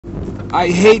I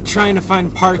hate trying to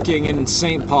find parking in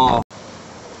St. Paul.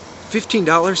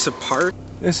 $15 a park?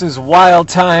 This is Wild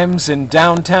Times in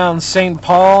downtown St.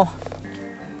 Paul.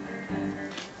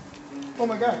 Oh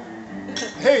my god.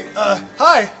 Hey,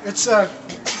 hi, it's,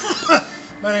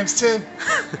 my name's Tim,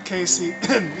 Casey,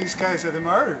 and these guys are the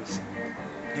Martyrs.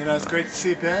 You know, it's great to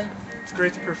see Ben. It's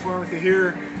great to perform with you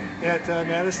here at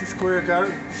Madison Square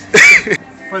Gardens.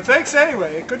 But thanks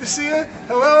anyway. Good to see you.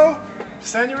 Hello.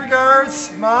 Send your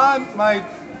regards. Mom, my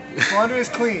laundry is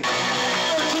clean.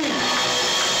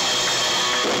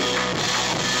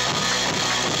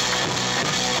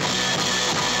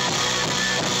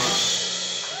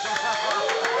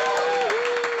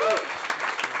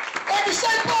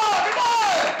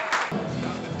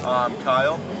 I'm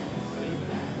Kyle.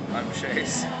 I'm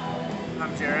Chase.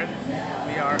 I'm Jared.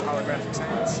 We are Holographic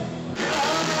Sands.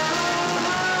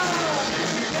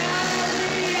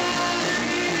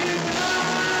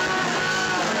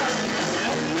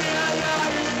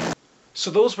 So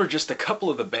those were just a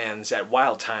couple of the bands at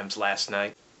Wild Times last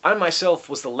night. I myself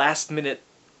was the last minute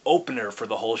opener for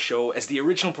the whole show as the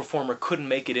original performer couldn't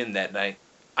make it in that night.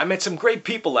 I met some great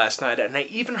people last night and I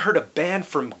even heard a band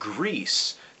from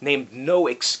Greece named No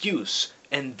Excuse,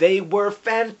 and they were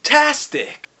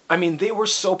fantastic! I mean, they were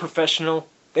so professional,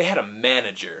 they had a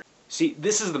manager. See,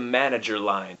 this is the manager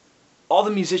line. All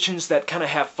the musicians that kind of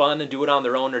have fun and do it on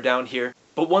their own are down here,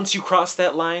 but once you cross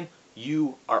that line,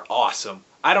 you are awesome.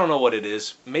 I don't know what it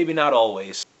is, maybe not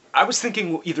always. I was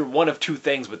thinking either one of two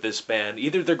things with this band.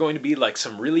 Either they're going to be like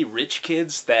some really rich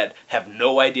kids that have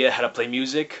no idea how to play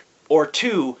music, or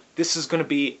two, this is going to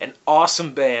be an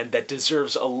awesome band that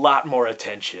deserves a lot more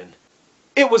attention.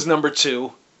 It was number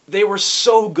two. They were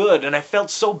so good, and I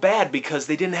felt so bad because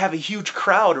they didn't have a huge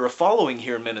crowd or a following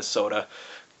here in Minnesota.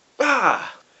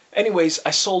 Anyways,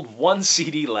 I sold one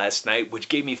CD last night, which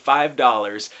gave me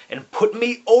 $5 and put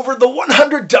me over the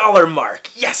 $100 mark.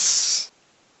 Yes!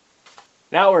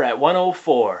 Now we're at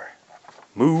 104.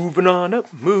 Moving on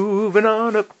up, moving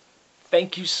on up.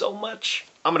 Thank you so much.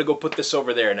 I'm gonna go put this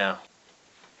over there now.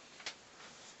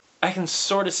 I can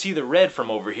sort of see the red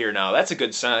from over here now. That's a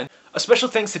good sign. A special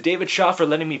thanks to David Shaw for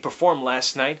letting me perform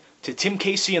last night, to Tim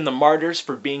Casey and the Martyrs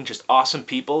for being just awesome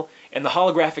people, and the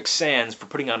Holographic Sands for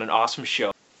putting on an awesome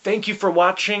show. Thank you for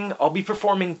watching. I'll be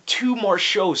performing 2 more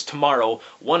shows tomorrow.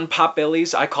 One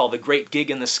Potbelly's I call The Great Gig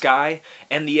in the Sky,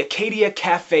 and the Acadia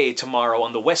Cafe tomorrow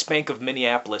on the West Bank of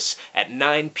Minneapolis at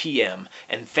 9 p.m.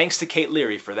 And thanks to Kate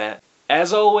Leary for that.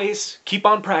 As always, keep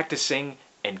on practicing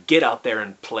and get out there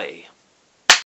and play.